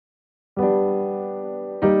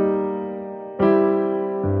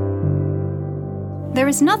there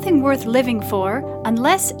is nothing worth living for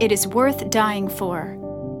unless it is worth dying for.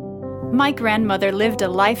 My grandmother lived a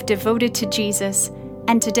life devoted to Jesus,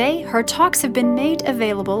 and today her talks have been made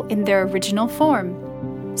available in their original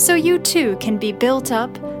form. So you too can be built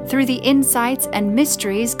up through the insights and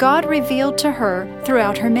mysteries God revealed to her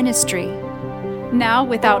throughout her ministry. Now,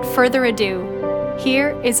 without further ado,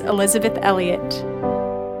 here is Elizabeth Elliot.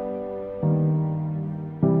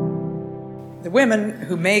 The women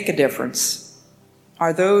who make a difference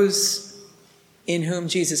are those in whom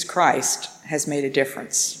Jesus Christ has made a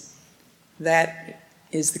difference. That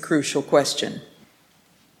is the crucial question.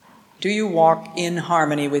 Do you walk in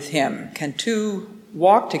harmony with Him? Can two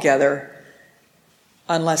walk together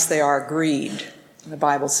unless they are agreed, the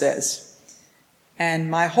Bible says. And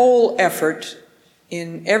my whole effort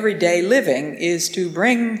in everyday living is to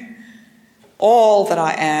bring all that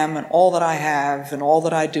I am and all that I have and all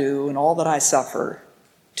that I do and all that I suffer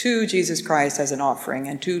to Jesus Christ as an offering,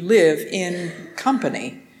 and to live in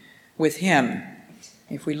company with Him.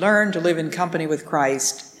 If we learn to live in company with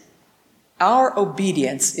Christ, our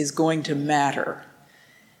obedience is going to matter.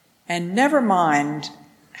 And never mind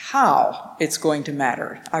how it's going to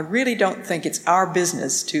matter. I really don't think it's our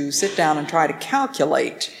business to sit down and try to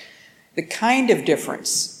calculate the kind of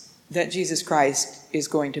difference that Jesus Christ is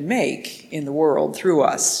going to make in the world through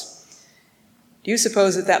us. Do you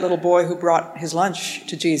suppose that that little boy who brought his lunch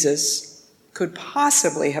to Jesus could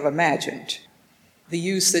possibly have imagined the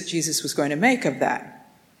use that Jesus was going to make of that?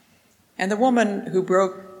 And the woman who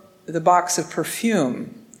broke the box of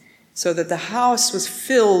perfume so that the house was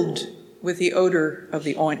filled with the odor of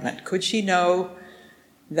the ointment, could she know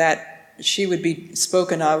that she would be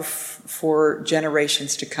spoken of for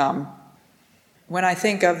generations to come? When I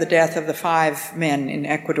think of the death of the 5 men in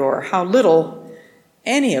Ecuador, how little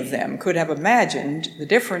any of them could have imagined the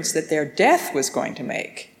difference that their death was going to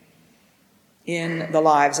make in the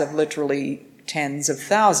lives of literally tens of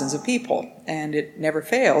thousands of people. And it never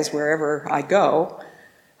fails, wherever I go,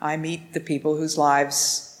 I meet the people whose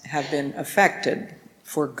lives have been affected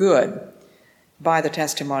for good by the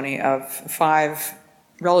testimony of 5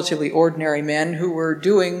 relatively ordinary men who were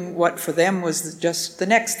doing what for them was just the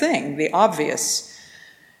next thing, the obvious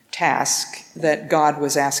task that God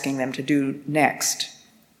was asking them to do next.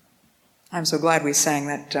 I'm so glad we sang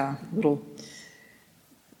that little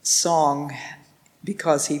song,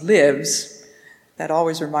 Because He Lives. That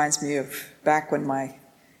always reminds me of back when my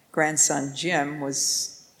grandson Jim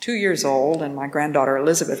was 2 years old and my granddaughter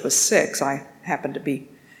Elizabeth was 6. I happened to be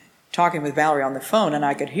talking with Valerie on the phone, and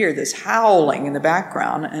I could hear this howling in the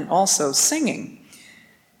background and also singing.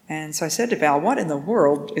 And so I said to Val, what in the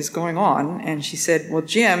world is going on? And she said, well,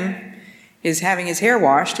 Jim is having his hair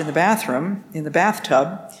washed in the bathroom, in the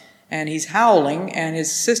bathtub, and he's howling, and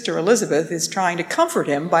his sister Elizabeth is trying to comfort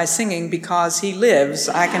him by singing, Because He Lives,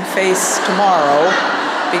 I Can Face Tomorrow.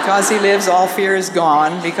 Because He lives, all fear is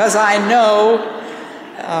gone. Because I know,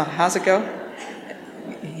 how's it go?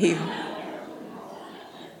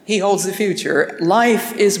 He holds the future.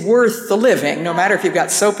 Life is worth the living, no matter if you've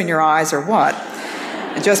got soap in your eyes or what,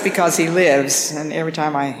 just because He lives. And every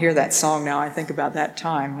time I hear that song now, I think about that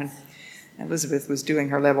time when Elizabeth was doing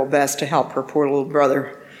her level best to help her poor little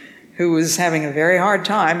brother, who was having a very hard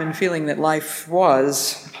time and feeling that life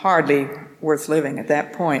was hardly worth living at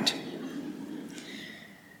that point.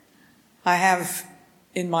 I have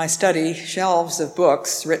in my study shelves of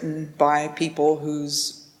books written by people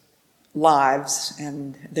whose lives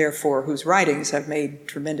and therefore whose writings have made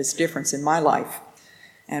tremendous difference in my life.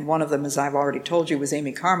 And one of them, as I've already told you, was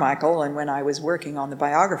Amy Carmichael. And when I was working on the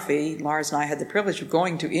biography, Lars and I had the privilege of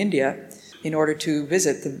going to India in order to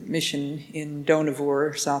visit the mission in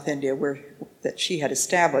Dohnavur, South India, that she had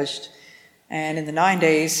established. And in the 9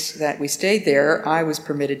 days that we stayed there, I was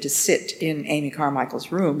permitted to sit in Amy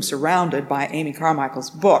Carmichael's room, surrounded by Amy Carmichael's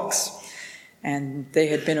books. And they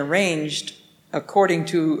had been arranged according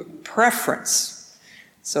to preference.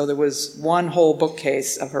 So there was one whole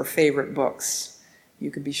bookcase of her favorite books. You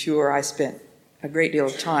can be sure I spent a great deal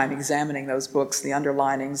of time examining those books, the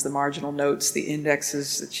underlinings, the marginal notes, the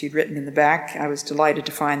indexes that she'd written in the back. I was delighted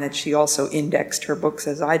to find that she also indexed her books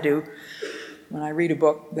as I do. When I read a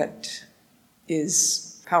book that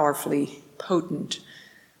is powerfully potent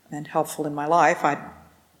and helpful in my life, I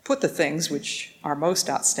put the things which are most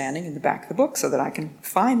outstanding in the back of the book so that I can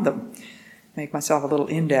find them. Make myself a little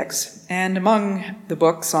index. And among the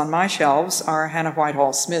books on my shelves are Hannah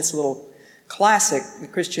Whitehall Smith's little classic, The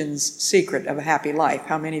Christian's Secret of a Happy Life.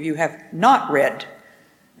 How many of you have not read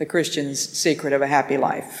The Christian's Secret of a Happy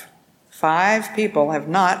Life? 5 people have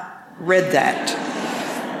not read that.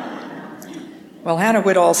 Well, Hannah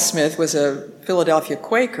Whitall Smith was a Philadelphia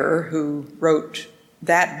Quaker who wrote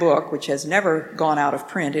that book, which has never gone out of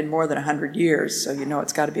print in more than 100 years, so you know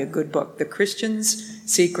it's got to be a good book, The Christian's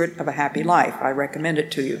Secret of a Happy Life. I recommend it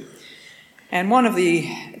to you. And one of the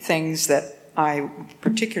things that I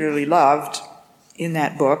particularly loved in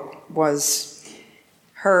that book was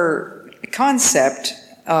her concept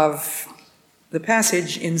of the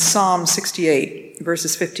passage in Psalm 68,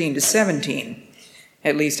 verses 15 to 17.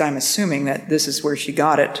 At least I'm assuming that this is where she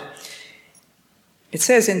got it. It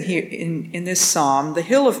says in this psalm, "The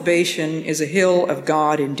hill of Bashan is a hill of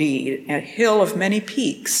God indeed, a hill of many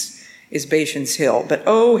peaks is Bashan's hill. But,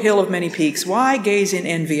 O hill of many peaks, why gaze in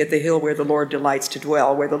envy at the hill where the Lord delights to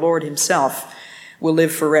dwell, where the Lord himself will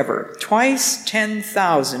live forever? Twice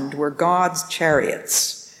 10,000 were God's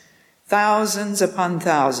chariots, thousands upon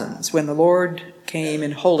thousands, when the Lord came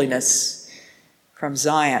in holiness from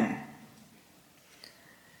Zion."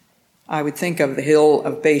 I would think of the hill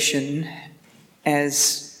of Bashan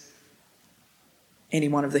as any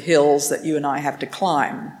one of the hills that you and I have to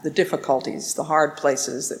climb, the difficulties, the hard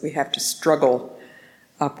places that we have to struggle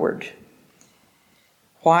upward.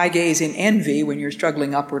 Why gaze in envy when you're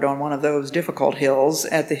struggling upward on one of those difficult hills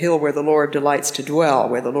at the hill where the Lord delights to dwell,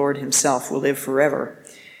 where the Lord himself will live forever?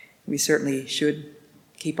 We certainly should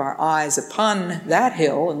keep our eyes upon that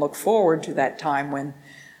hill and look forward to that time when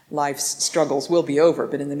life's struggles will be over.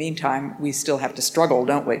 But in the meantime, we still have to struggle,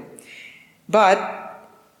 don't we? But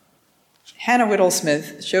Hannah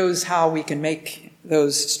Whittle-Smith shows how we can make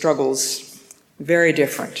those struggles very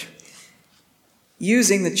different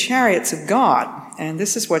using the chariots of God. And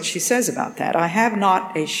this is what she says about that. "I have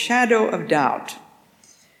not a shadow of doubt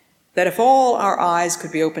that if all our eyes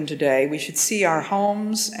could be opened today, we should see our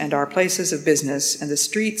homes and our places of business and the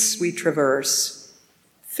streets we traverse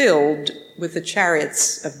filled with the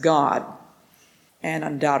chariots of God." And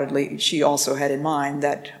undoubtedly, she also had in mind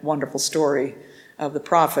that wonderful story of the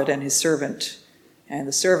prophet and his servant. And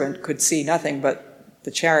the servant could see nothing but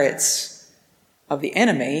the chariots of the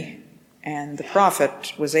enemy, and the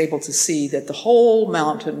prophet was able to see that the whole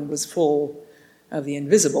mountain was full of the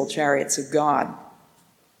invisible chariots of God.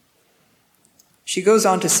 She goes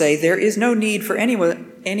on to say, "There is no need for any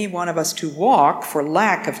one of us to walk for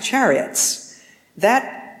lack of chariots.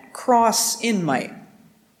 That cross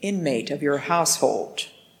inmate of your household,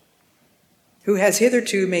 who has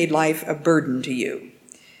hitherto made life a burden to you,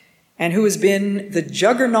 and who has been the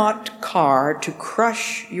juggernaut car to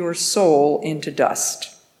crush your soul into dust,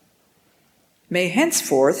 may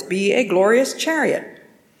henceforth be a glorious chariot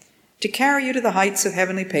to carry you to the heights of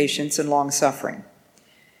heavenly patience and long-suffering.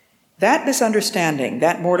 That misunderstanding,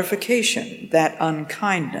 that mortification, that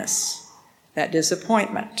unkindness, that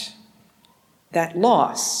disappointment, that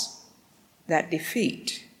loss, that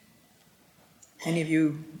defeat." Any of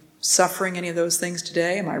you suffering any of those things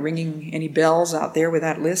today? Am I ringing any bells out there with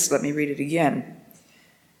that list? Let me read it again.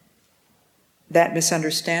 That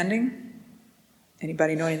misunderstanding.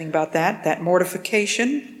 Anybody know anything about that? That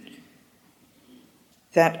mortification,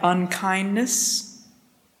 that unkindness,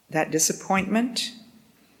 that disappointment,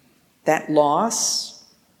 that loss,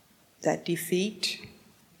 that defeat.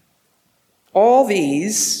 All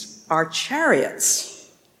these are chariots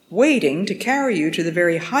waiting to carry you to the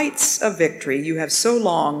very heights of victory you have so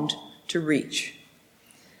longed to reach.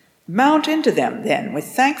 Mount into them, then, with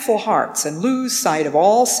thankful hearts, and lose sight of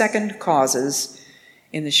all second causes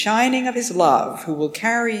in the shining of his love, who will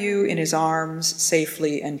carry you in his arms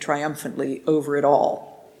safely and triumphantly over it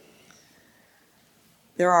all.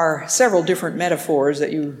 There are several different metaphors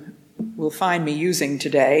that you will find me using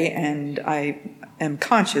today, and I am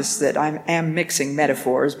conscious that I am mixing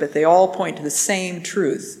metaphors, but they all point to the same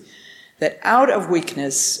truth, that out of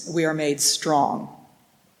weakness we are made strong.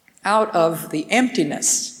 Out of the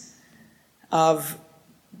emptiness of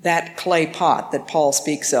that clay pot that Paul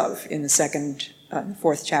speaks of in the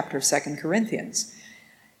fourth chapter of 2 Corinthians.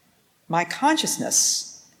 My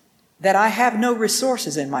consciousness that I have no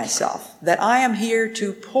resources in myself, that I am here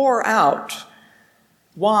to pour out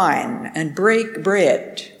wine and break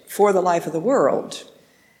bread for the life of the world.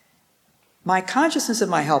 My consciousness of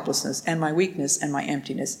my helplessness and my weakness and my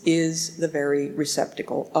emptiness is the very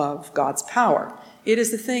receptacle of God's power. It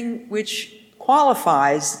is the thing which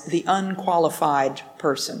qualifies the unqualified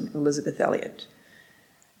person, Elizabeth Elliot.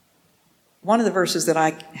 One of the verses that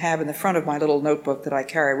I have in the front of my little notebook that I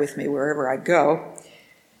carry with me wherever I go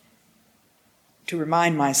to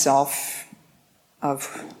remind myself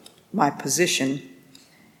of my position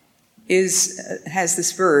has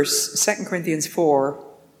this verse, 2 Corinthians 3,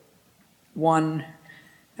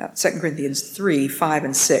 5,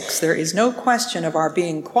 and 6. There is no question of our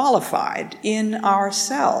being qualified in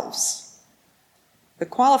ourselves. The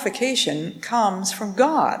qualification comes from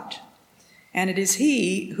God. And it is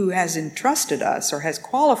he who has entrusted us or has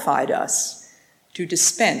qualified us to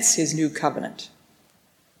dispense his new covenant.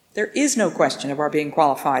 There is no question of our being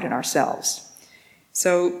qualified in ourselves.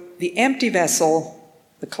 So the empty vessel,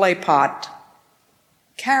 the clay pot,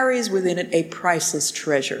 carries within it a priceless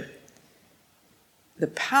treasure. The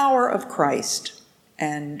power of Christ.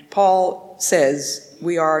 And Paul says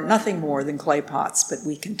we are nothing more than clay pots, but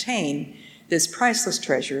we contain this priceless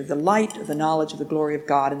treasure, the light of the knowledge of the glory of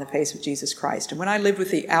God in the face of Jesus Christ. And when I lived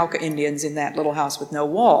with the Auca Indians in that little house with no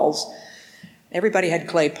walls, everybody had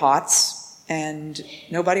clay pots, and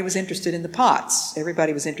nobody was interested in the pots.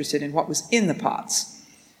 Everybody was interested in what was in the pots.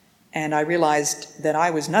 And I realized that I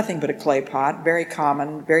was nothing but a clay pot, very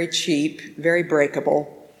common, very cheap, very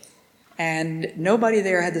breakable. And nobody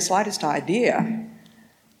there had the slightest idea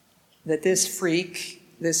that this freak,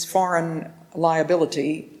 this foreign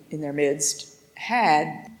liability in their midst,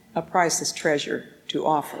 had a priceless treasure to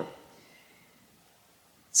offer.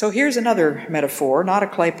 So here's another metaphor, not a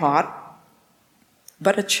clay pot,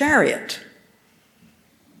 but a chariot.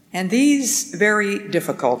 And these very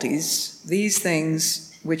difficulties, these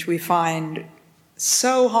things which we find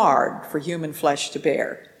so hard for human flesh to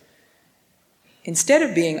bear, instead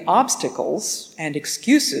of being obstacles and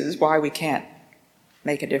excuses why we can't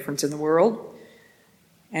make a difference in the world,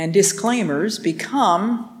 and disclaimers,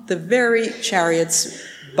 become the very chariots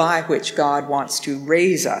by which God wants to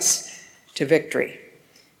raise us to victory.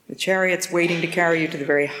 The chariots waiting to carry you to the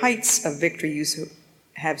very heights of victory you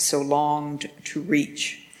have so longed to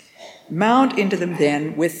reach. Mount into them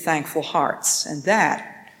then with thankful hearts. And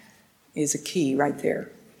that is a key right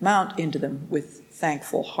there. Mount into them with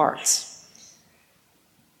thankful hearts.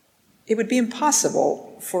 It would be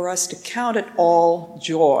impossible for us to count it all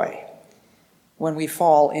joy when we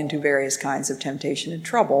fall into various kinds of temptation and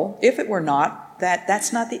trouble, if it were not that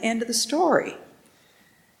that's not the end of the story.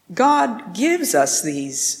 God gives us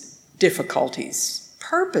these difficulties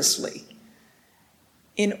purposely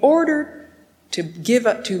in order to give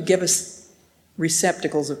us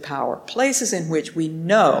receptacles of power, places in which we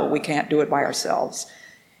know we can't do it by ourselves,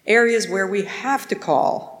 areas where we have to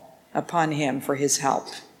call upon him for his help,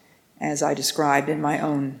 as I described in my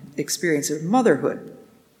own experience of motherhood.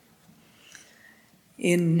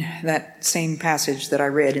 In that same passage that I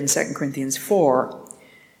read in 2 Corinthians 4,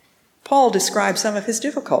 Paul describes some of his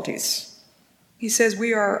difficulties. He says,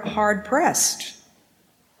 we are hard-pressed,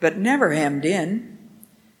 but never hemmed in.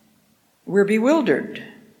 We're bewildered,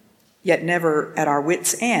 yet never at our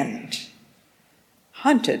wits' end.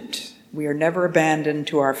 Hunted, we are never abandoned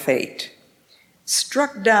to our fate.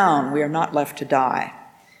 Struck down, we are not left to die.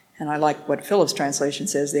 And I like what Phillips' translation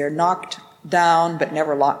says, they are knocked down, but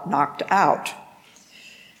never knocked out.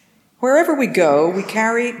 Wherever we go, we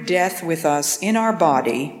carry death with us in our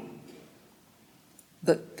body,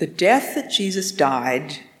 the death that Jesus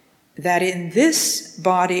died, that in this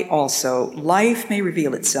body also life may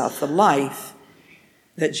reveal itself, the life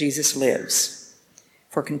that Jesus lives.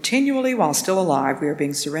 For continually, while still alive, we are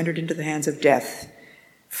being surrendered into the hands of death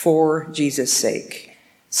for Jesus' sake,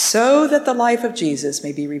 so that the life of Jesus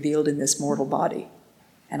may be revealed in this mortal body.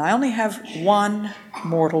 And I only have one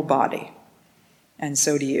mortal body, and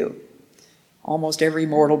so do you. Almost every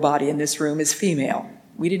mortal body in this room is female.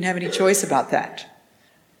 We didn't have any choice about that.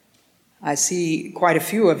 I see quite a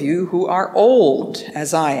few of you who are old,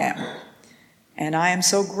 as I am. And I am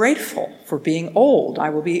so grateful for being old.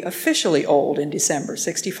 I will be officially old in December,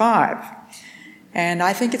 65. And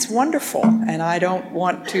I think it's wonderful. And I don't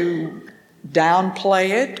want to downplay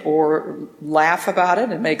it or laugh about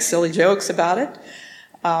it and make silly jokes about it.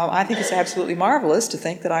 I think it's absolutely marvelous to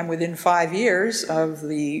think that I'm within 5 years of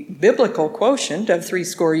the biblical quotient of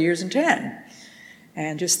 70 years and 10.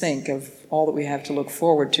 And just think of all that we have to look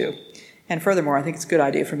forward to. And furthermore, I think it's a good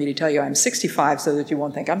idea for me to tell you I'm 65 so that you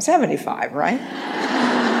won't think I'm 75, right?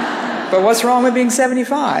 But what's wrong with being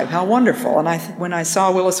 75? How wonderful. And when I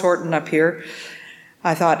saw Willis Horton up here,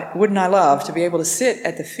 I thought, wouldn't I love to be able to sit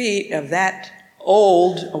at the feet of that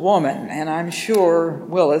old woman? And I'm sure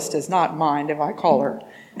Willis does not mind if I call her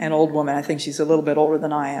an old woman. I think she's a little bit older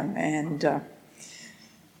than I am. And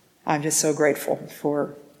I'm just so grateful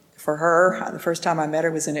for her. The first time I met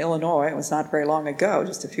her was in Illinois. It was not very long ago,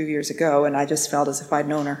 just a few years ago, and I just felt as if I'd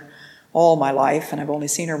known her all my life, and I've only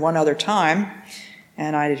seen her one other time,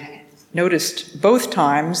 and I noticed both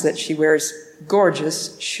times that she wears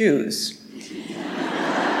gorgeous shoes.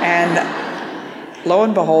 And lo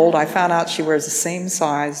and behold, I found out she wears the same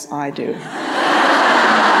size I do.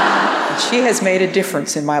 And she has made a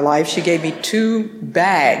difference in my life. She gave me 2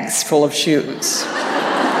 bags full of shoes.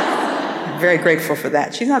 Very grateful for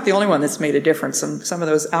that. She's not the only one that's made a difference in some of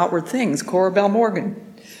those outward things. Cora Bell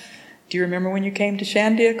Morgan, Do you remember when you came to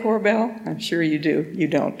Shandia, Corbell? I'm sure you do. You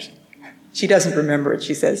don't. She doesn't remember it,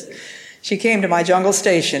 she says. She came to my jungle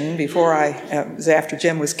station before it was after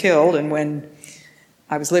Jim was killed, and when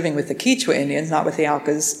I was living with the Quechua Indians, not with the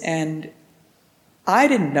Aucas, and I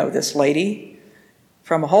didn't know this lady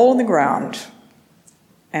from a hole in the ground.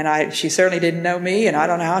 And she certainly didn't know me, and I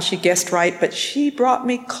don't know how she guessed right, but she brought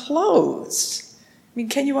me clothes. I mean,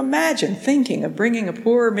 can you imagine thinking of bringing a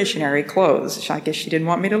poor missionary clothes? I guess she didn't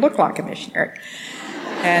want me to look like a missionary.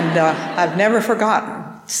 And I've never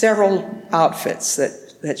forgotten several outfits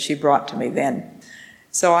that she brought to me then.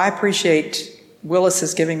 So I appreciate Willis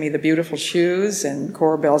is giving me the beautiful shoes, and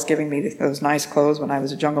Cora Bell's giving me those nice clothes when I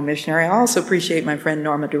was a jungle missionary. I also appreciate my friend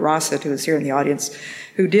Norma Durasset, who is here in the audience,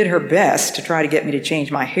 who did her best to try to get me to change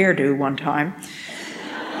my hairdo one time.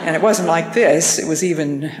 And it wasn't like this. It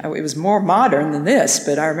was more modern than this.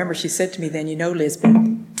 But I remember she said to me then, Lisbeth,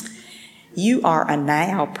 you are a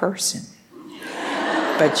now person,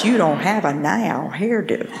 but you don't have a now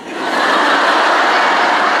hairdo.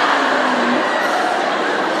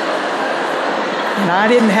 And I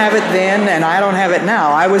didn't have it then, and I don't have it now.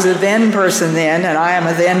 I was a then person then, and I am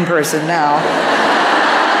a then person now.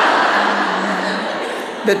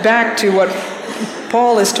 But back to what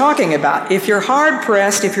Paul is talking about. If you're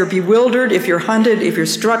hard-pressed, if you're bewildered, if you're hunted, if you're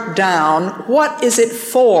struck down, what is it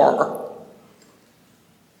for?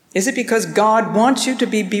 Is it because God wants you to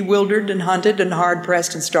be bewildered and hunted and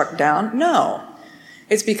hard-pressed and struck down? No.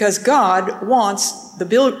 It's because God wants the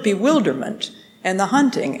bewilderment and the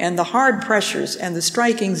hunting and the hard pressures and the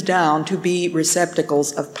strikings down to be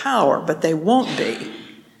receptacles of power, but they won't be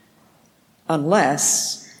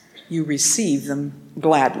unless you receive them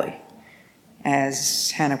gladly.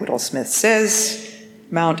 As Hannah Whittle Smith says,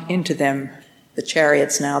 mount into them, the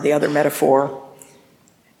chariots now, the other metaphor,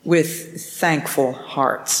 with thankful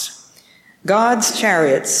hearts. God's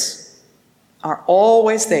chariots are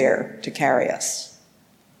always there to carry us.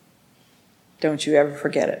 Don't you ever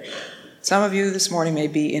forget it. Some of you this morning may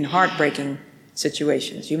be in heartbreaking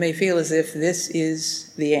situations. You may feel as if this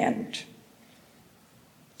is the end.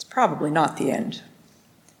 It's probably not the end.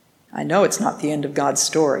 I know it's not the end of God's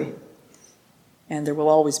story. And there will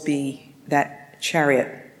always be that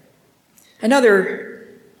chariot. Another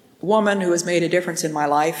woman who has made a difference in my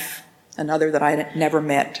life, another that I never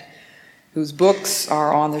met, whose books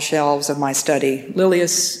are on the shelves of my study,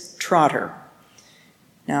 Lilias Trotter.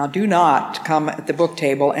 Now, do not come at the book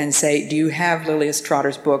table and say, do you have Lilias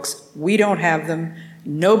Trotter's books? We don't have them.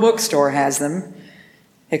 No bookstore has them,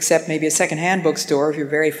 except maybe a secondhand bookstore if you're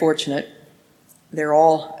very fortunate. They're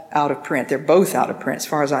all out of print. They're both out of print, as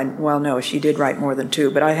far as no, she did write more than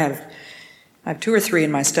two, but I have 2 or 3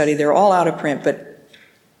 in my study. They're all out of print, but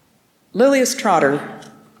Lilias Trotter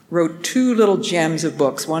wrote 2 little gems of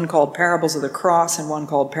books, one called Parables of the Cross and one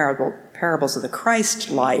called Parables of the Christ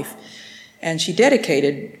Life. And she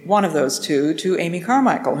dedicated one of those 2 to Amy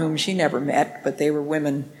Carmichael, whom she never met, but they were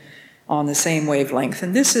women on the same wavelength.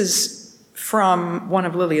 And this is from one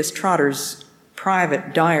of Lilias Trotter's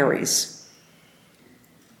private diaries.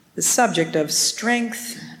 The subject of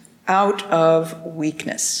strength out of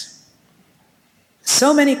weakness.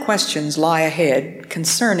 So many questions lie ahead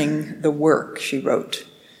concerning the work, she wrote.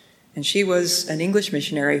 And she was an English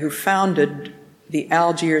missionary who founded the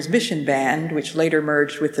Algiers Mission Band, which later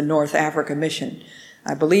merged with the North Africa Mission.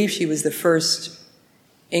 I believe she was the first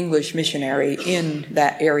English missionary in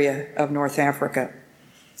that area of North Africa.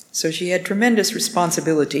 So she had tremendous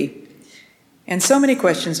responsibility. And so many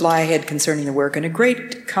questions lie ahead concerning the work, and a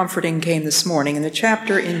great comforting came this morning in the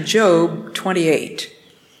chapter in Job 28.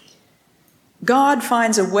 God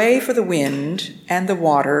finds a way for the wind and the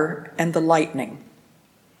water and the lightning.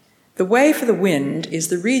 The way for the wind is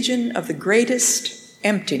the region of the greatest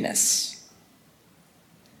emptiness.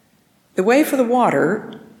 The way for the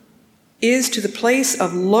water is to the place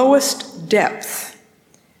of lowest depth.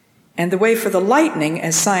 And the way for the lightning,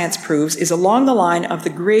 as science proves, is along the line of the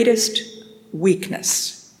greatest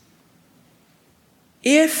weakness.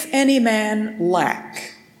 If any man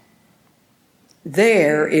lack,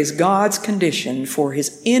 there is God's condition for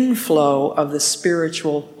his inflow of the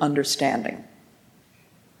spiritual understanding.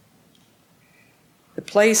 The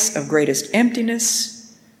place of greatest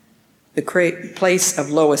emptiness, the place of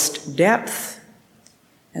lowest depth,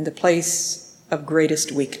 and the place of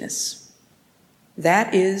greatest weakness.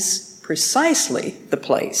 That is precisely the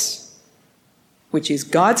place which is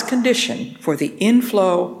God's condition for the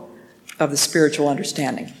inflow of the spiritual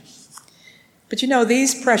understanding. But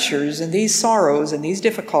these pressures and these sorrows and these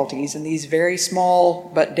difficulties and these very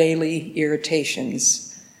small but daily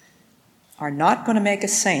irritations are not going to make a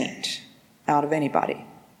saint out of anybody.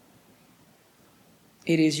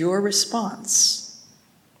 It is your response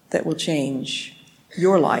that will change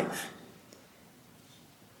your life.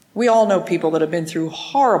 We all know people that have been through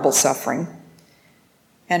horrible suffering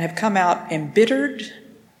and have come out embittered,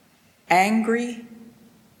 angry,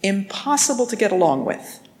 impossible to get along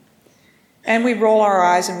with. And we roll our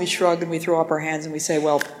eyes and we shrug and we throw up our hands and we say,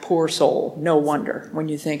 well, poor soul, no wonder, when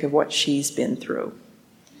you think of what she's been through.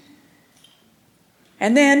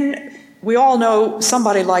 And then we all know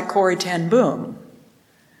somebody like Corrie ten Boom,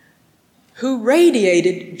 who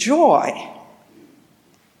radiated joy.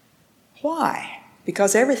 Why?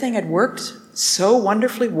 Because everything had worked so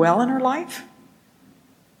wonderfully well in her life?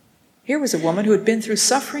 Here was a woman who had been through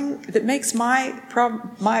suffering that makes my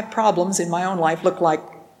problems in my own life look like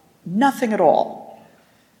nothing at all.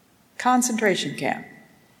 Concentration camp.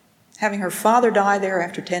 Having her father die there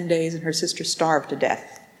after 10 days and her sister starve to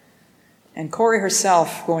death. And Corrie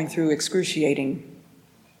herself going through excruciating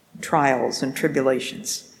trials and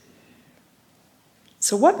tribulations.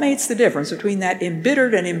 So what makes the difference between that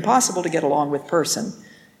embittered and impossible to get along with person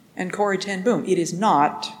and Corrie ten Boom? It is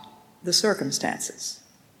not the circumstances.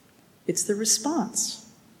 It's the response.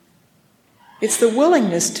 It's the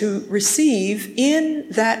willingness to receive in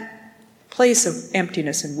that place of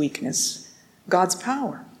emptiness and weakness God's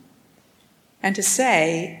power. And to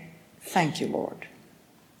say, thank you, Lord.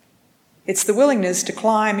 It's the willingness to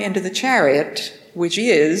climb into the chariot, which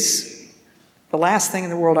is the last thing in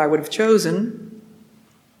the world I would have chosen,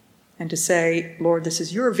 and to say, Lord, this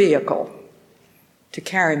is your vehicle to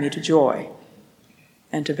carry me to joy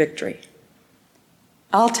and to victory.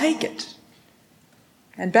 I'll take it.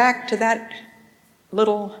 And back to that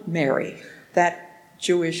little Mary, that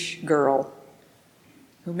Jewish girl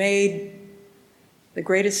who made the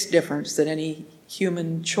greatest difference that any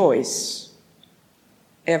human choice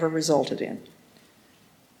ever resulted in.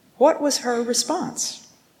 What was her response?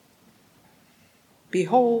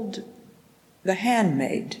 Behold, the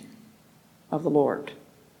handmaid of the Lord.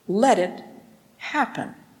 Let it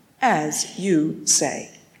happen as you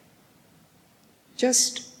say.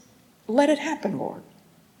 Just let it happen, Lord.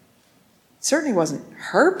 It certainly wasn't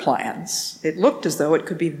her plans. It looked as though it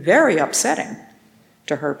could be very upsetting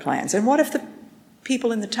to her plans. And what if the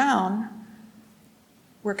people in the town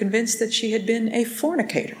were convinced that she had been a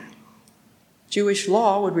fornicator? Jewish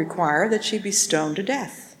law would require that she be stoned to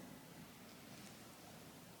death.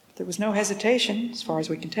 There was no hesitation, as far as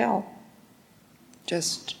we can tell.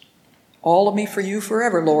 Just, all of me for you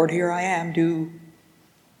forever, Lord. Here I am. Do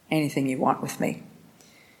anything you want with me.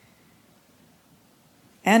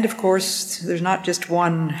 And of course, there's not just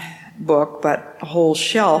one book, but a whole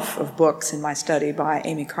shelf of books in my study by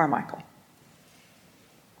Amy Carmichael.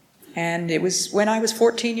 And it was when I was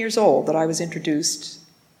 14 years old that I was introduced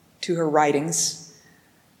to her writings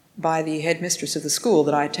by the headmistress of the school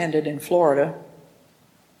that I attended in Florida.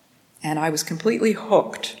 And I was completely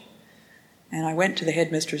hooked. And I went to the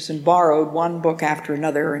headmistress and borrowed one book after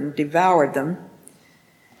another and devoured them.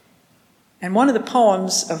 And one of the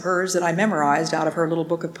poems of hers that I memorized out of her little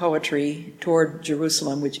book of poetry, Toward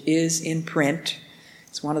Jerusalem, which is in print,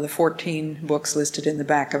 it's one of the 14 books listed in the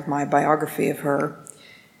back of my biography of her,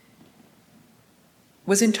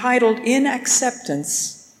 was entitled, In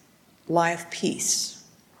Acceptance Lieth Peace.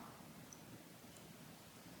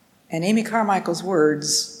 And Amy Carmichael's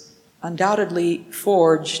words, undoubtedly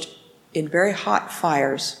forged in very hot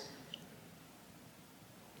fires,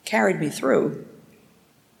 carried me through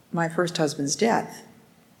my first husband's death.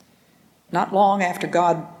 Not long after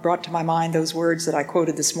God brought to my mind those words that I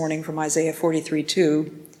quoted this morning from Isaiah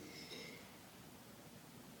 43:2,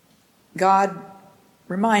 God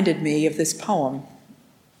reminded me of this poem.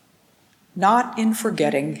 Not in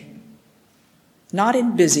forgetting, not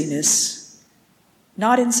in busyness,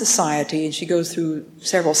 not in society, and she goes through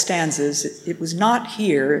several stanzas. It was not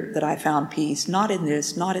here that I found peace, not in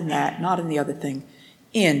this, not in that, not in the other thing.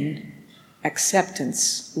 In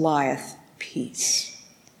acceptance lieth peace.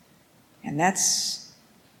 And that's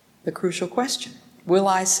the crucial question. Will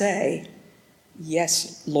I say,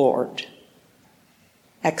 yes, Lord?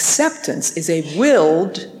 Acceptance is a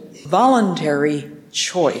willed, voluntary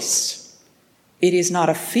choice. It is not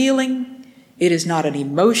a feeling. It is not an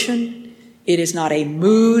emotion. It is not a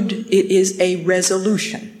mood. It is a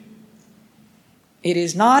resolution. It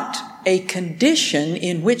is not a condition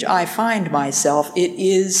in which I find myself. It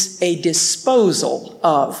is a disposal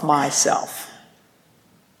of myself.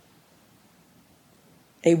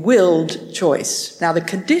 A willed choice. Now, the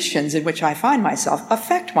conditions in which I find myself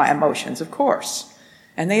affect my emotions, of course.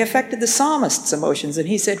 And they affected the psalmist's emotions. And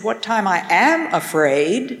he said, what time I am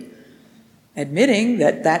afraid, admitting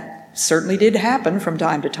that that certainly did happen from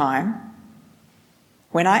time to time,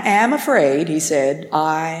 When I am afraid, he said,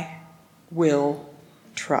 I will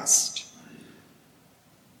trust.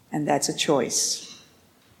 And that's a choice.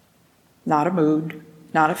 Not a mood,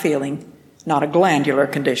 not a feeling, not a glandular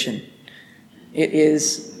condition. It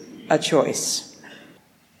is a choice.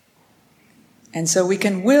 And so we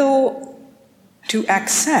can will to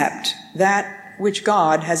accept that which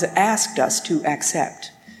God has asked us to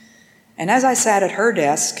accept. And as I sat at her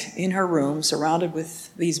desk in her room, surrounded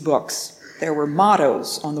with these books, there were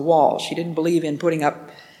mottos on the wall. She didn't believe in putting up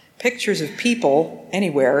pictures of people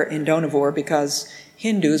anywhere in Dohnavur because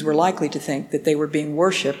Hindus were likely to think that they were being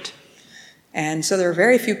worshipped. And so there are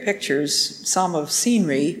very few pictures, some of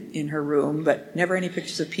scenery in her room, but never any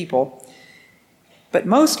pictures of people. But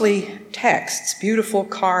mostly texts, beautiful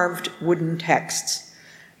carved wooden texts.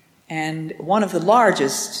 And one of the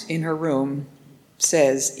largest in her room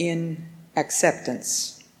says, "In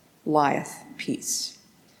acceptance lieth peace."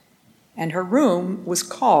 And her room was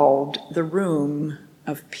called the Room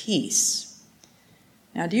of Peace.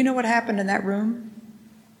 Now, do you know what happened in that room?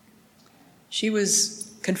 She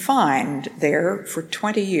was confined there for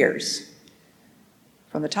 20 years.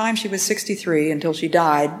 From the time she was 63 until she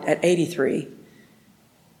died at 83,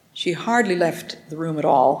 she hardly left the room at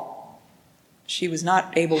all. She was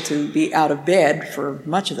not able to be out of bed for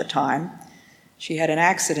much of the time. She had an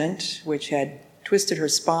accident which had twisted her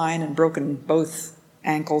spine and broken both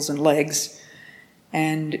ankles and legs,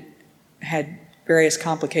 and had various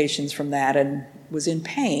complications from that, and was in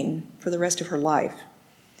pain for the rest of her life.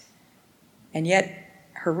 And yet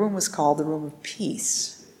her room was called the Room of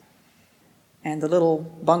Peace. And the little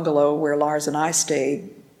bungalow where Lars and I stayed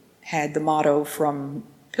had the motto from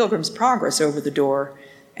Pilgrim's Progress over the door,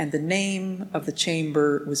 and the name of the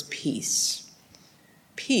chamber was Peace.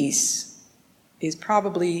 Peace is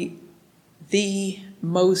probably the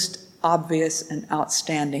most obvious and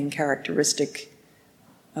outstanding characteristic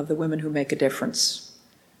of the women who make a difference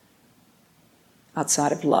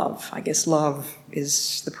outside of love. I guess love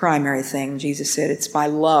is the primary thing. Jesus said it's by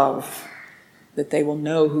love that they will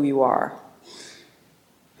know who you are.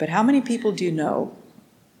 But how many people do you know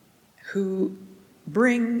who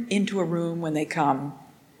bring into a room when they come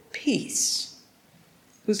peace,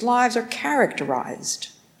 whose lives are characterized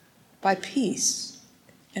by peace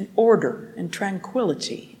and order and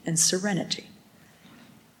tranquility and serenity?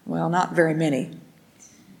 Well, not very many,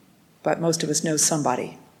 but most of us know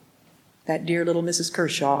somebody. That dear little Mrs.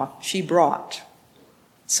 Kershaw, she brought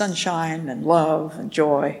sunshine and love and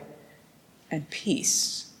joy and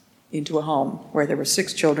peace into a home where there were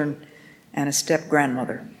 6 children and a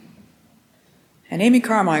step-grandmother. And Amy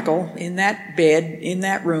Carmichael, in that bed, in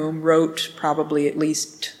that room, wrote probably at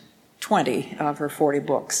least 20 of her 40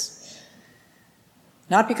 books.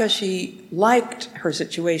 Not because she liked her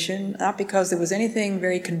situation, not because there was anything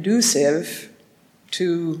very conducive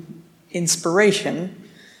to inspiration,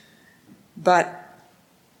 but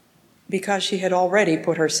because she had already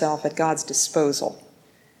put herself at God's disposal,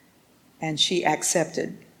 and she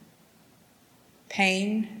accepted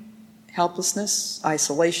pain, helplessness,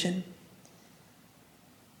 isolation,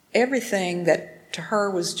 everything that to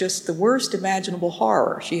her was just the worst imaginable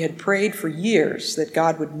horror. She had prayed for years that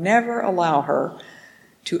God would never allow her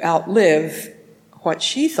to outlive what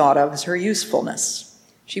she thought of as her usefulness.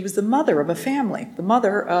 She was the mother of a family, the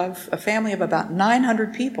mother of a family of about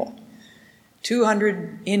 900 people,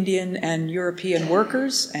 200 Indian and European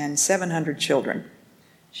workers, and 700 children.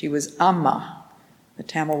 She was Amma, the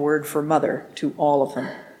Tamil word for mother, to all of them.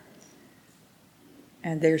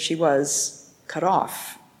 And there she was, cut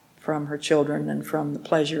off from her children and from the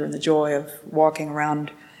pleasure and the joy of walking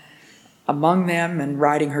around among them and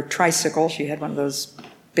riding her tricycle. She had one of those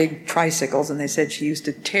big tricycles, and they said she used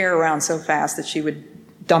to tear around so fast that she would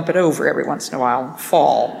dump it over every once in a while and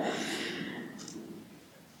fall.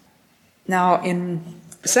 Now, in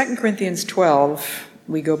 2 Corinthians 12,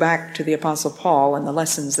 we go back to the Apostle Paul and the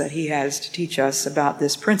lessons that he has to teach us about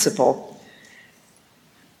this principle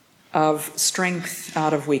of strength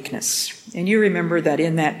out of weakness. And you remember that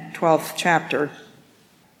in that 12th chapter,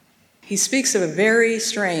 he speaks of a very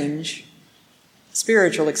strange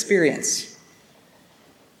spiritual experience.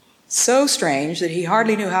 So strange that he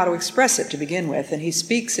hardly knew how to express it to begin with, and he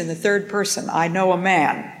speaks in the third person. I know a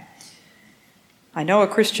man. I know a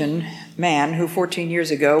Christian man who 14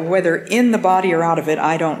 years ago, whether in the body or out of it,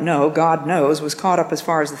 I don't know, God knows, was caught up as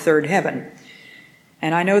far as the third heaven.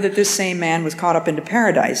 And I know that this same man was caught up into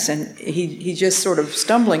paradise, and he just sort of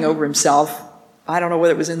stumbling over himself. I don't know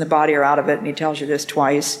whether it was in the body or out of it, and he tells you this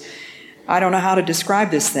twice. I don't know how to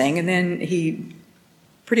describe this thing. And then he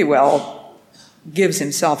pretty well gives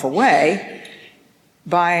himself away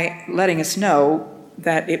by letting us know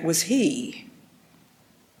that it was he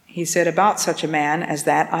he said, about such a man as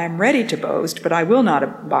that, I am ready to boast, but I will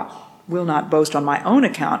not boast on my own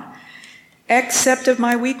account, except of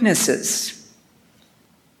my weaknesses.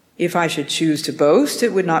 If I should choose to boast,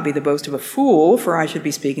 it would not be the boast of a fool, for I should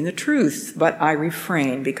be speaking the truth. But I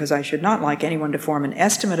refrain, because I should not like anyone to form an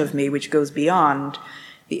estimate of me which goes beyond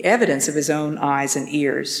the evidence of his own eyes and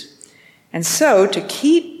ears. And so, to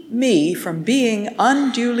keep me from being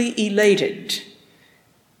unduly elated,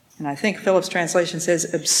 and I think Phillips' translation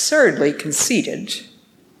says absurdly conceited,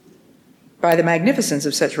 by the magnificence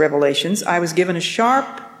of such revelations, I was given a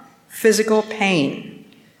sharp physical pain,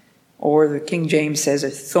 or the King James says a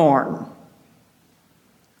thorn,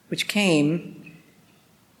 which came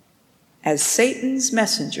as Satan's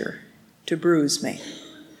messenger to bruise me.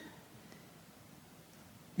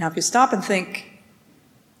 Now, if you stop and think,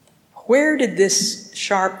 where did this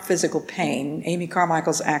sharp physical pain, Amy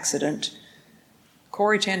Carmichael's accident,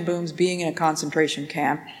 Corrie ten Boom's being in a concentration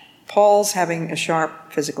camp, Paul's having a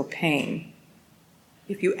sharp physical pain,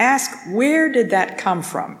 if you ask, where did that come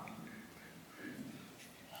from?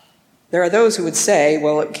 There are those who would say,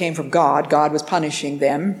 well, it came from God. God was punishing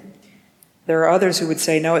them. There are others who would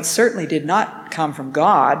say, no, it certainly did not come from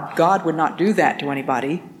God. God would not do that to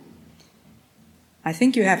anybody. I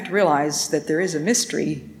think you have to realize that there is a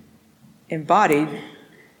mystery embodied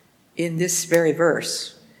in this very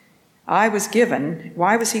verse. Why was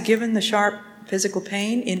he given the sharp physical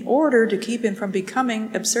pain? In order to keep him from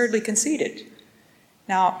becoming absurdly conceited.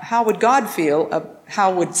 Now, how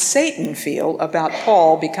would Satan feel about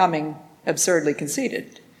Paul becoming absurdly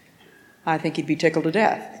conceited? I think he'd be tickled to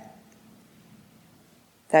death.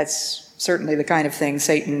 That's certainly the kind of thing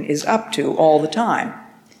Satan is up to all the time,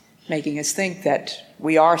 making us think that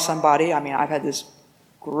we are somebody. I mean, I've had this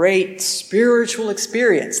great spiritual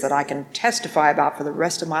experience that I can testify about for the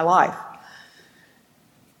rest of my life.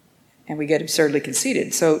 And we get absurdly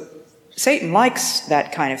conceited. So Satan likes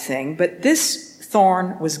that kind of thing, but this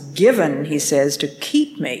thorn was given, he says, to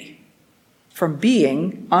keep me from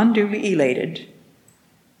being unduly elated,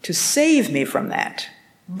 to save me from that.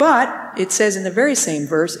 But, it says in the very same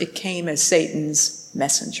verse, it came as Satan's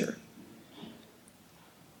messenger.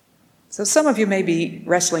 So some of you may be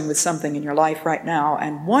wrestling with something in your life right now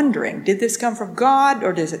and wondering, did this come from God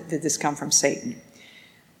or did this come from Satan?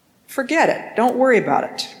 Forget it. Don't worry about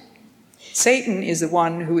it. Satan is the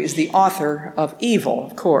one who is the author of evil,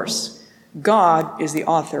 of course. God is the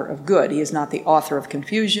author of good. He is not the author of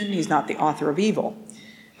confusion. He's not the author of evil.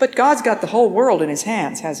 But God's got the whole world in his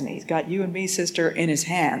hands, hasn't he? He's got you and me, sister, in his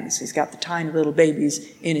hands. He's got the tiny little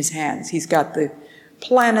babies in his hands. He's got the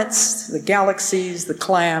planets, the galaxies, the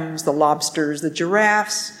clams, the lobsters, the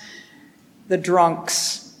giraffes, the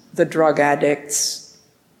drunks, the drug addicts,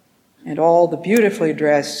 and all the beautifully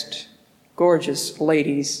dressed, gorgeous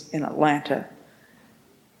ladies in Atlanta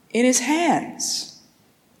in his hands.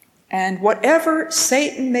 And whatever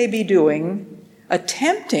Satan may be doing,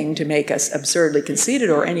 attempting to make us absurdly conceited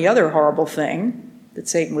or any other horrible thing that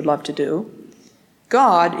Satan would love to do,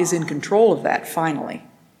 God is in control of that finally.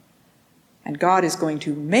 And God is going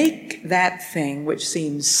to make that thing which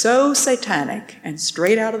seems so satanic and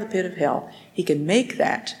straight out of the pit of hell, he can make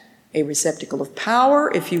that a receptacle of power.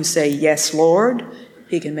 If you say, yes, Lord,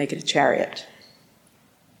 he can make it a chariot.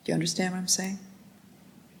 Do you understand what I'm saying?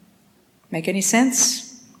 Make any sense?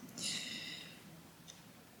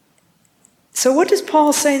 So what does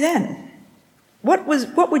Paul say then? What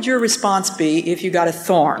would your response be if you got a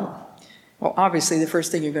thorn? Well, obviously the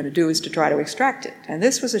first thing you're going to do is to try to extract it. And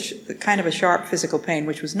this was a kind of a sharp physical pain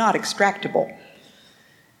which was not extractable.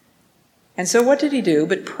 And so what did he do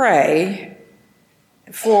but pray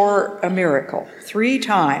for a miracle? 3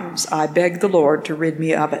 times I begged the Lord to rid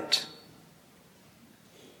me of it.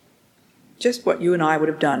 Just what you and I would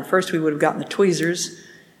have done. First we would have gotten the tweezers,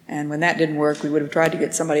 and when that didn't work, we would have tried to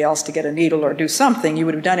get somebody else to get a needle or do something. You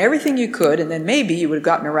would have done everything you could, and then maybe you would have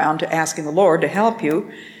gotten around to asking the Lord to help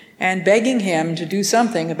you and begging him to do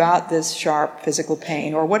something about this sharp physical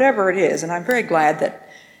pain or whatever it is. And I'm very glad that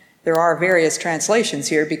there are various translations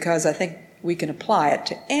here, because I think we can apply it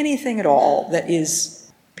to anything at all that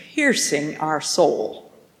is piercing our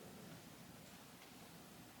soul.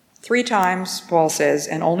 3 times, Paul says,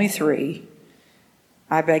 and only 3,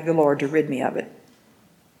 I begged the Lord to rid me of it.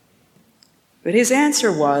 But his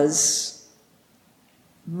answer was,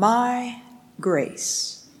 my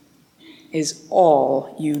grace is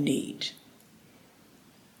all you need.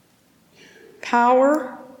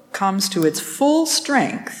 Power comes to its full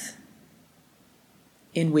strength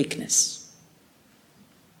in weakness.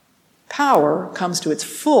 Power comes to its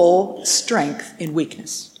full strength in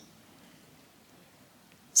weakness.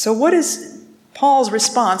 So what is Paul's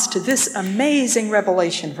response to this amazing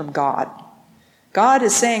revelation from God. God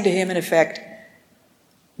is saying to him, in effect,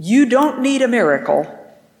 you don't need a miracle,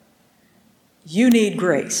 you need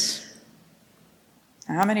grace.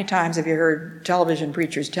 Now, how many times have you heard television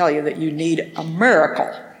preachers tell you that you need a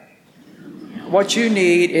miracle? What you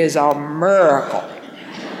need is a miracle.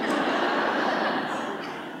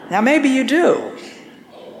 Now, maybe you do.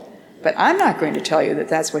 But I'm not going to tell you that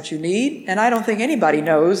that's what you need, and I don't think anybody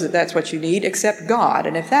knows that that's what you need except God.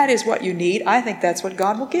 And if that is what you need, I think that's what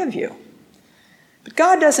God will give you. But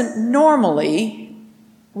God doesn't normally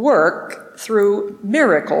work through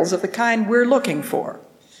miracles of the kind we're looking for.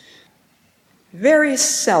 Very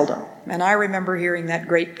seldom. And I remember hearing that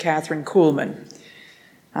great Catherine Kuhlman.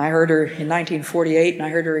 I heard her in 1948, and I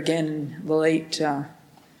heard her again in the late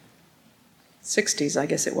 60s, I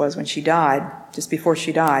guess it was, when she died, just before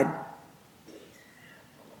she died.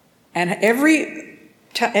 And every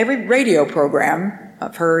radio program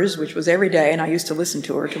of hers, which was every day, and I used to listen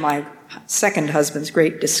to her, to my second husband's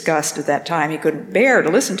great disgust at that time. He couldn't bear to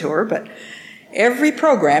listen to her, but every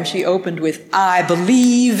program she opened with, I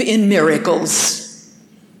believe in miracles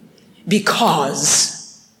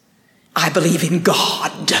because I believe in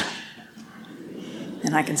God.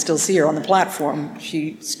 And I can still see her on the platform.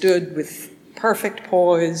 She stood with perfect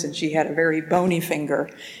poise, and she had a very bony finger,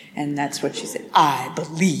 and that's what she said, I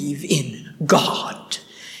believe in God.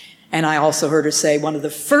 And I also heard her say, one of the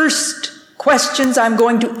first questions I'm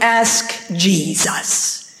going to ask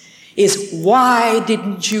Jesus is, why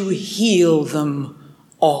didn't you heal them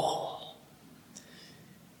all?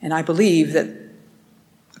 And I believe that,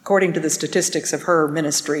 according to the statistics of her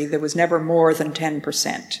ministry, there was never more than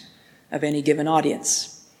 10% of any given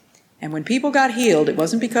audience. And when people got healed, it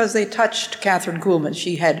wasn't because they touched Catherine Kuhlman.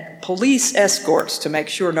 She had police escorts to make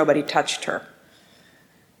sure nobody touched her,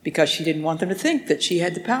 because she didn't want them to think that she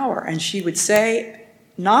had the power. And she would say,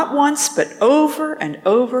 not once, but over and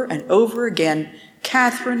over and over again,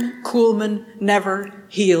 Catherine Kuhlman never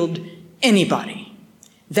healed anybody.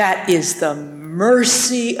 That is the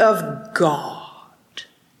mercy of God.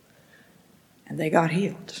 And they got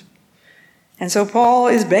healed. And so Paul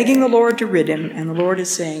is begging the Lord to rid him, and the Lord is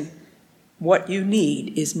saying, what you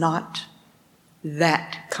need is not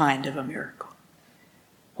that kind of a miracle.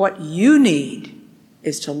 What you need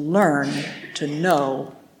is to learn to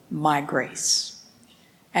know my grace.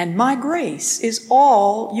 And my grace is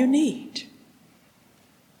all you need.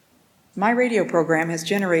 My radio program has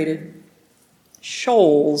generated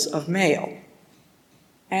shoals of mail,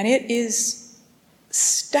 and it is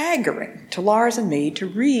staggering to Lars and me to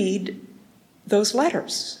read those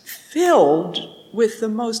letters filled with the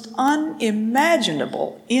most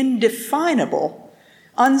unimaginable, indefinable,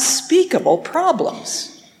 unspeakable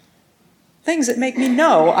problems. Things that make me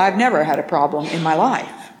know I've never had a problem in my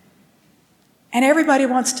life. And everybody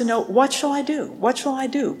wants to know, what shall I do? What shall I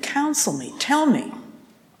do? Counsel me, tell me.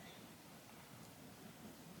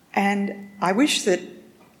 And I wish that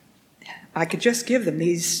I could just give them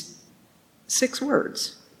these 6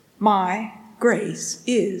 words. My grace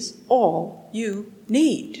is all you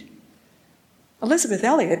need. Elizabeth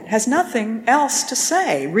Elliot has nothing else to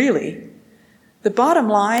say, really. The bottom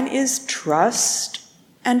line is trust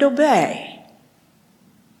and obey.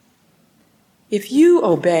 If you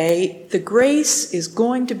obey, the grace is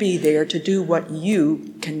going to be there to do what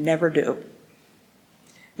you can never do.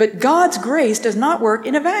 But God's grace does not work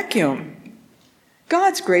in a vacuum.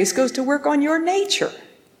 God's grace goes to work on your nature.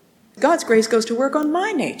 God's grace goes to work on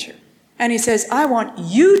my nature. And he says, I want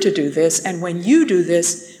you to do this, and when you do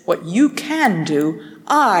this, what you can do,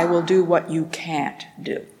 I will do what you can't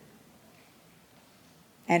do.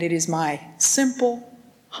 And it is my simple,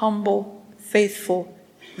 humble, faithful,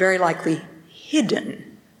 very likely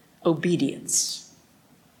hidden obedience,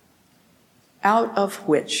 out of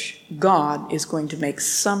which God is going to make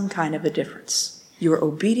some kind of a difference. Your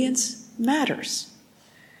obedience matters.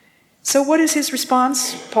 So what is his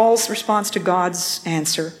response? Paul's response to God's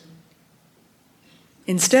answer.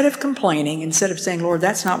 Instead of complaining, instead of saying, Lord,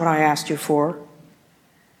 that's not what I asked you for,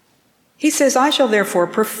 he says, I shall therefore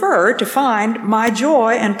prefer to find my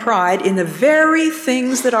joy and pride in the very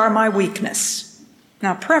things that are my weakness.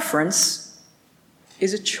 Now, preference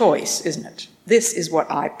is a choice, isn't it? This is what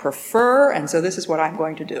I prefer, and so this is what I'm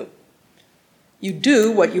going to do. You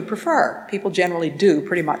do what you prefer. People generally do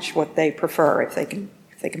pretty much what they prefer if they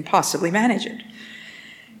can possibly manage it.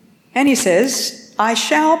 And he says, I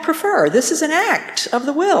shall prefer. This is an act of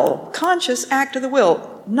the will, conscious act of the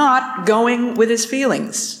will, not going with his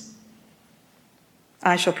feelings.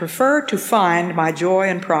 I shall prefer to find my joy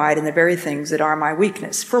and pride in the very things that are my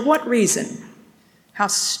weakness. For what reason? How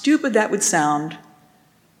stupid that would sound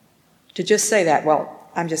To just say that, well,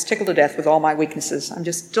 I'm just tickled to death with all my weaknesses. I'm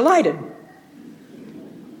just delighted.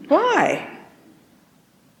 Why?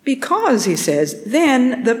 Because, he says,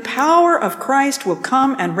 then the power of Christ will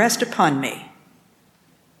come and rest upon me.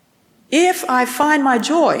 If I find my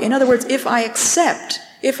joy, in other words, if I accept,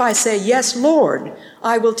 if I say, yes, Lord,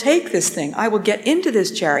 I will take this thing, I will get into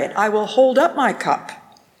this chariot, I will hold up my cup,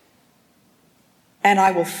 and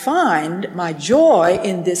I will find my joy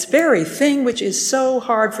in this very thing which is so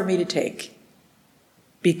hard for me to take.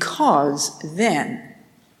 Because then,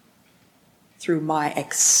 through my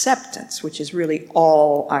acceptance, which is really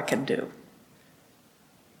all I can do,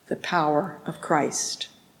 the power of Christ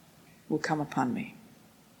will come upon me,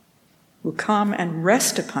 will come and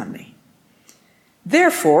rest upon me.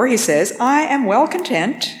 Therefore, he says, I am well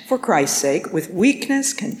content, for Christ's sake, with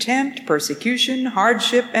weakness, contempt, persecution,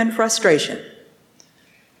 hardship, and frustration.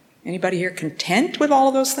 Anybody here content with all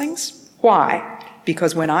of those things? Why?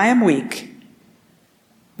 Because when I am weak,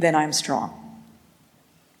 then I'm strong.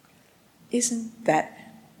 Isn't that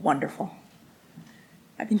wonderful?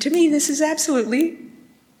 I mean, to me, this is absolutely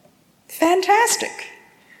fantastic.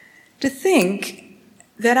 To think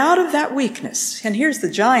that out of that weakness, and here's the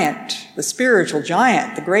giant, the spiritual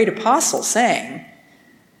giant, the great apostle saying,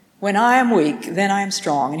 when I am weak, then I am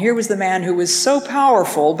strong. And here was the man who was so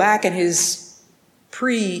powerful back in his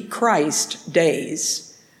pre-Christ days,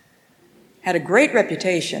 had a great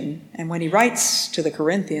reputation, and when he writes to the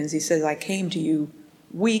Corinthians, he says, I came to you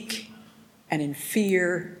weak and in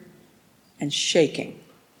fear and shaking.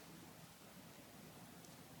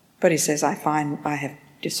 But he says, I have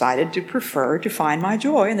decided to prefer to find my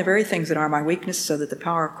joy in the very things that are my weakness, so that the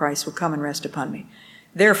power of Christ will come and rest upon me.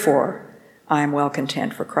 Therefore, I am well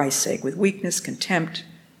content for Christ's sake with weakness, contempt,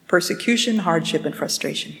 persecution, hardship, and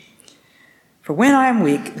frustration. For when I am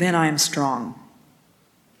weak, then I am strong.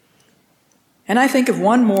 And I think of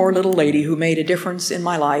one more little lady who made a difference in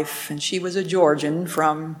my life, and she was a Georgian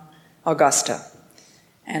from Augusta.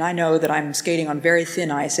 And I know that I'm skating on very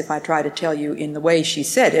thin ice if I try to tell you in the way she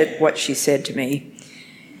said it what she said to me.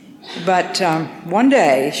 But one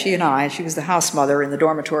day, she was the house mother in the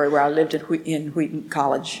dormitory where I lived in Wheaton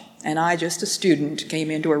College. And I, just a student,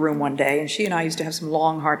 came into her room one day, and she and I used to have some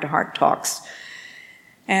long heart-to-heart talks.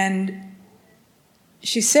 And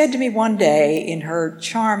she said to me one day, in her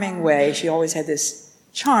charming way, she always had this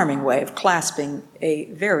charming way of clasping a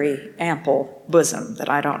very ample bosom that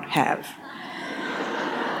I don't have.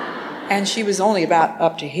 And she was only about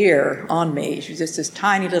up to here on me. She was just this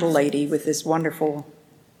tiny little lady with this wonderful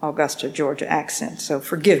Augusta, Georgia accent. So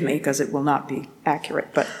forgive me, because it will not be accurate.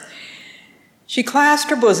 But she clasped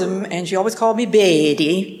her bosom, and she always called me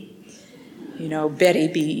Betty. You know, Betty,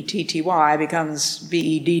 B-E-T-T-Y, becomes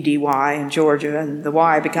B-E-D-D-Y in Georgia, and the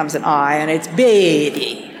Y becomes an I, and it's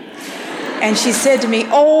Betty. And she said to me,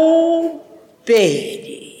 oh,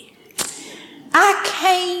 Betty, I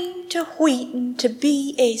came to Wheaton to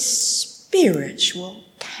be a spiritual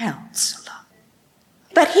counselor.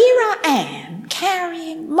 But here I am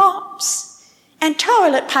carrying mops and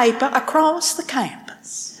toilet paper across the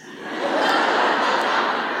campus.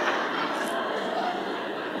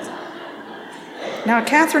 Now,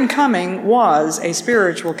 Catherine Cumming was a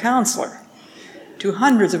spiritual counselor to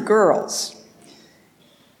hundreds of girls.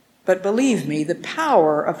 But believe me, the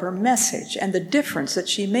power of her message and the difference that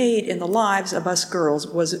she made in the lives of us girls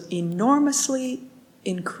was enormously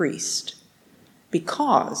increased,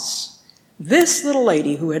 because this little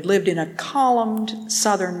lady who had lived in a columned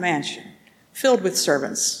southern mansion filled with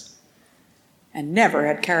servants and never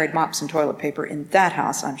had carried mops and toilet paper in that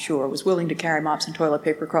house, I'm sure, was willing to carry mops and toilet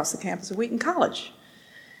paper across the campus of Wheaton College.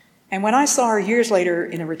 And when I saw her years later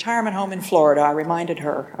in a retirement home in Florida, I reminded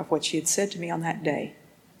her of what she had said to me on that day.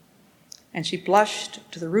 And she blushed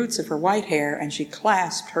to the roots of her white hair, and she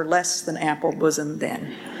clasped her less than ample bosom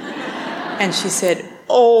then. And she said,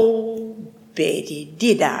 oh, Betty,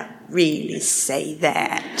 did I really say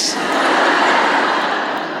that?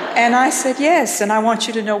 And I said, yes, and I want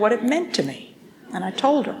you to know what it meant to me. And I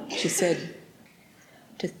told her. She said,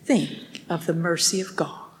 to think of the mercy of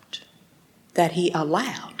God, that he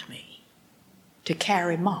allowed me to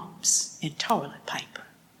carry mops and toilet paper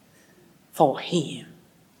for him.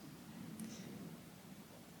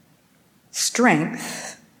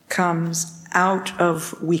 Strength comes out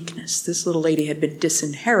of weakness. This little lady had been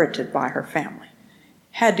disinherited by her family,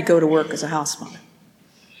 had to go to work as a house mother.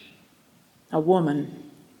 A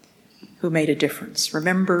woman who made a difference.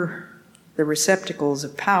 Remember the receptacles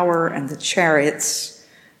of power and the chariots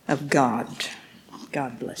of God.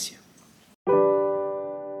 God bless you.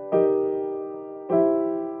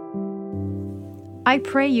 I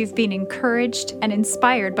pray you've been encouraged and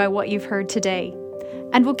inspired by what you've heard today.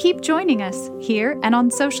 and will keep joining us here and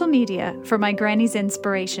on social media for my granny's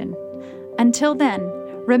inspiration. Until then,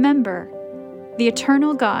 remember, the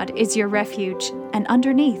eternal God is your refuge, and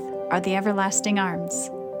underneath are the everlasting arms.